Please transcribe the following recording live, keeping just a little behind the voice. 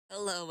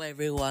Hello,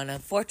 everyone.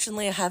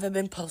 Unfortunately, I haven't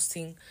been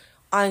posting.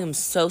 I am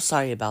so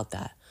sorry about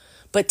that.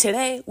 But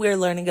today, we're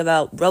learning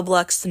about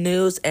Roblox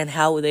news and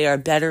how they are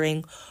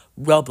bettering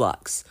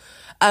Roblox.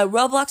 At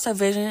Roblox, our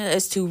vision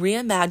is to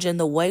reimagine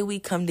the way we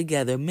come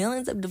together.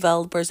 Millions of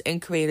developers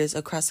and creators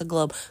across the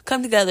globe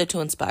come together to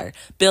inspire,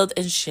 build,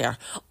 and share.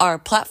 Our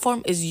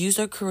platform is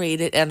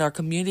user-created, and our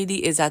community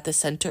is at the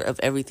center of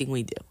everything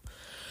we do.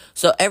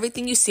 So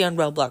everything you see on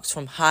Roblox,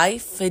 from high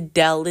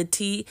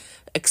fidelity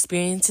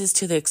experiences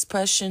to the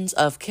expressions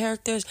of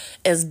characters,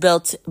 is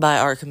built by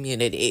our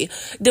community.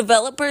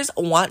 Developers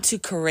want to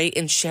create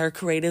and share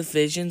creative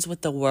visions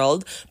with the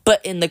world,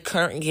 but in the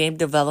current game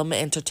development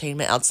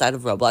entertainment outside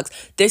of Roblox,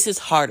 this is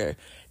harder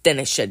than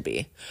it should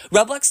be.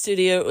 Roblox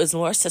Studio is the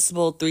more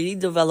accessible 3D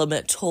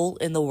development tool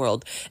in the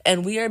world,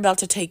 and we are about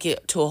to take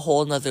it to a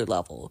whole nother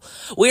level.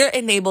 We are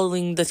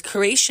enabling the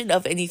creation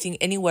of anything,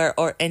 anywhere,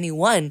 or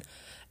anyone,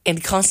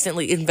 and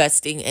constantly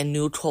investing in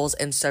new tools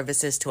and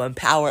services to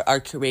empower our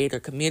creator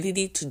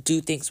community to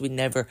do things we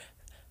never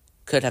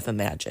could have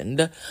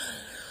imagined.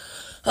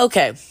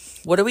 Okay,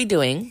 what are we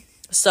doing?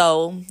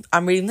 So,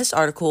 I'm reading this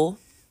article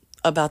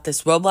about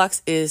this.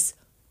 Roblox is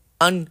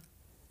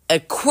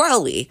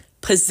unequally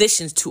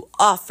positioned to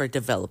offer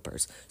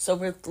developers. So,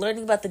 we're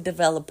learning about the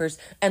developers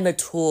and the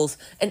tools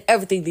and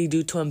everything they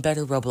do to embed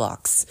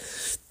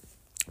Roblox.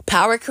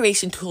 Power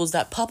creation tools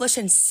that publish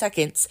in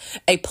seconds,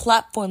 a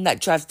platform that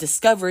drives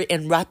discovery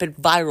and rapid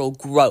viral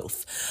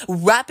growth.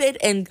 Rapid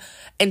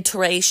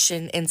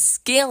iteration and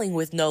scaling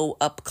with no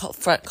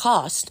upfront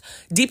cost.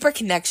 Deeper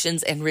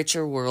connections and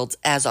richer worlds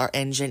as our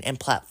engine and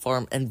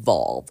platform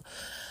evolve.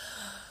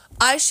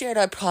 I shared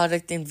our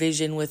product and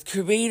vision with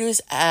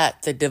creators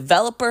at the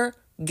Developer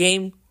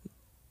Game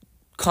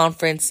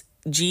Conference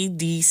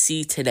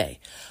GDC today,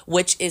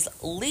 which is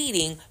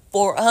leading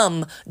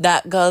forum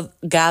that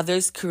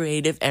gathers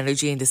creative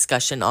energy and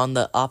discussion on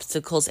the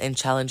obstacles and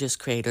challenges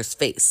creators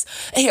face.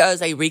 Here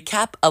is a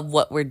recap of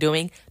what we're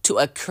doing to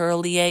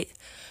accelerate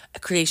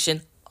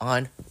creation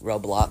on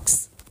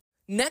Roblox.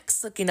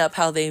 Next, looking up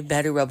how they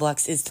better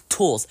Roblox is the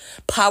tools.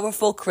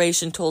 Powerful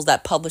creation tools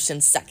that publish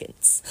in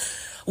seconds.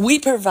 We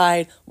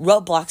provide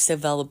Roblox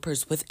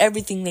developers with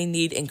everything they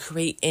need and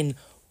create an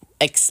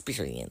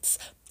experience.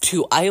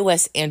 To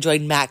iOS,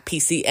 Android, Mac,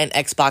 PC, and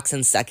Xbox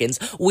in seconds.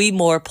 With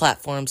more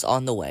platforms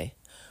on the way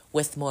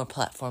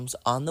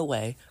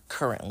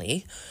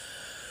currently.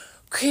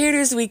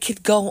 Creators, we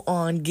could go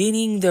on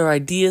getting their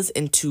ideas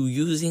into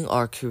using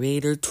our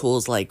creator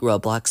tools like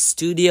Roblox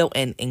Studio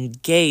and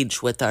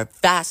engage with our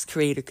vast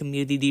creator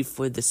community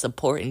for the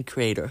support and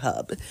creator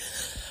hub.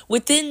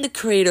 Within the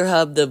creator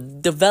hub, the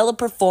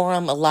developer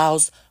forum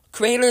allows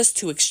creators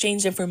to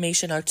exchange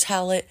information. Our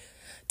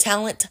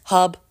talent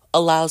hub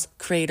allows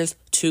creators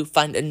to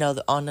find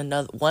another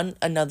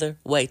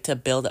way to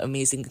build an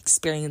amazing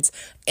experience,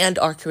 and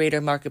our creator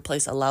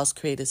marketplace allows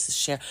creators to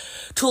share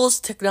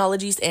tools,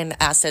 technologies, and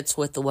assets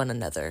with one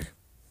another.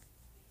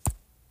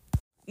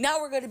 Now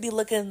we're going to be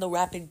looking at the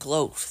rapid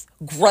growth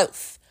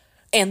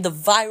and the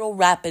viral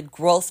rapid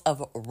growth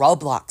of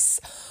Roblox.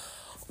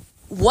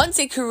 Once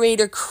a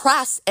creator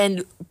crafts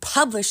and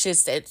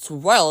publishes its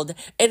world,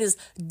 it is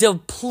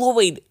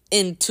deployed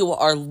into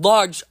our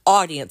large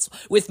audience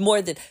with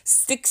more than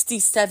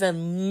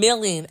 67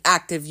 million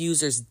active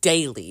users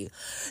daily.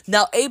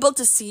 Now able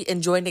to see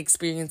and join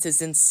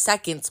experiences in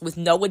seconds with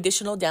no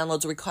additional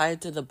downloads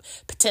required, to the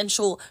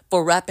potential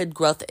for rapid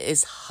growth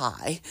is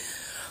high.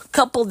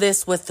 Couple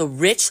this with the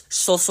rich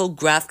social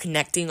graph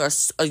connecting our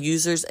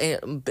users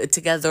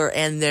together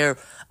and their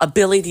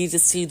ability to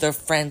see their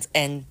friends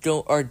and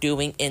are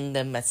doing in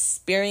them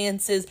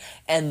experiences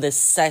and the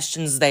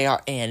sessions they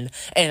are in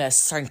a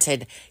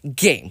certain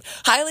game.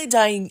 Highly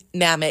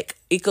dynamic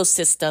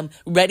ecosystem,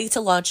 ready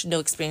to launch new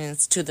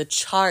experience to the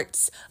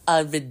charts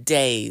of the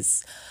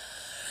days.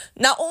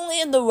 Not only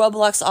in the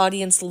Roblox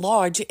audience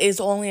large is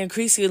only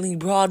increasingly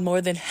broad, more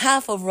than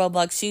half of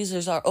Roblox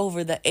users are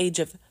over the age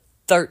of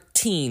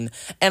 13,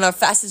 and our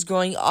fastest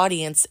growing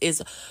audience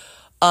is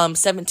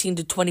 17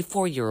 to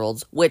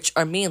 24-year-olds, which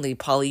are mainly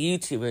poly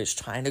YouTubers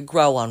trying to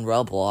grow on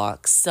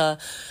Roblox.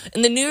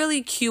 In the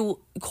nearly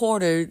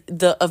quarter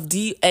of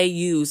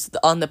DAUs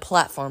on the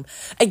platform,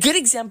 a good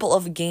example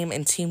of a game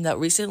and team that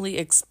recently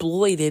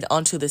exploited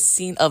onto the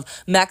scene of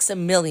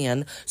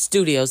Maximilian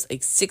Studios, a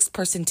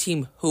 6-person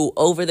team who,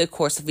 over the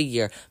course of a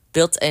year,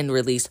 built and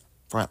released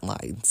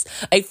Frontlines,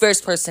 a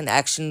first-person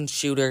action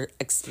shooter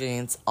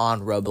experience on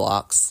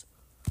Roblox.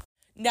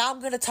 Now I'm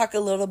going to talk a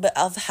little bit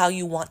of how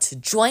you want to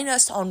join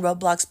us on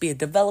Roblox, be a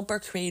developer,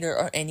 creator,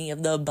 or any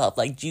of the above,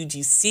 like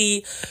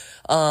UGC,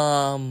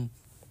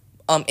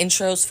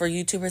 intros for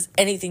YouTubers,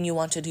 anything you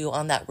want to do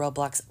on that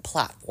Roblox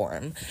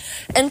platform.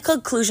 In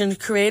conclusion,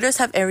 creators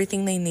have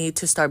everything they need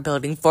to start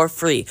building for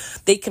free.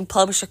 They can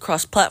publish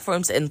across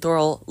platforms in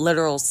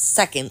literal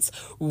seconds,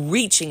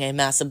 reaching a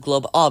massive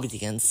global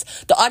audience.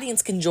 The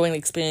audience can join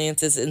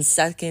experiences in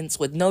seconds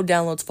with no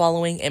downloads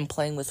following and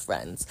playing with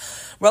friends.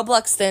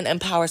 Roblox then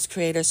empowers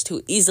creators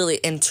to easily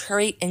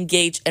iterate,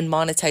 engage, and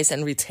monetize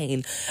and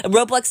retain. And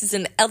Roblox is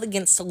an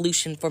elegant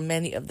solution for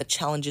many of the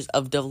challenges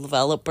of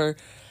development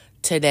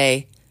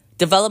today,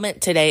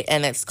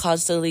 and it's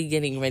constantly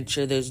getting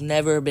richer. There's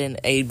never been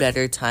a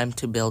better time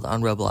to build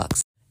on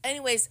Roblox.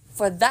 Anyways,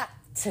 for that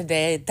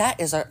today, that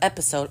is our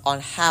episode on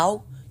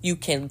how you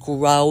can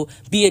grow,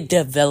 be a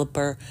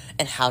developer,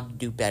 and how to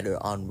do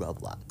better on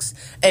Roblox.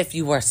 If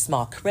you are a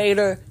small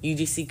creator,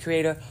 UGC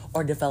creator,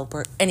 or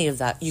developer, any of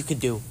that you could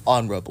do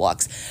on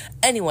Roblox.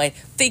 Anyway,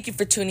 thank you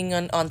for tuning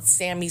in on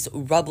Sammy's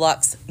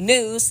Roblox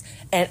News,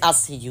 and I'll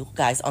see you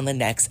guys on the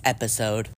next episode.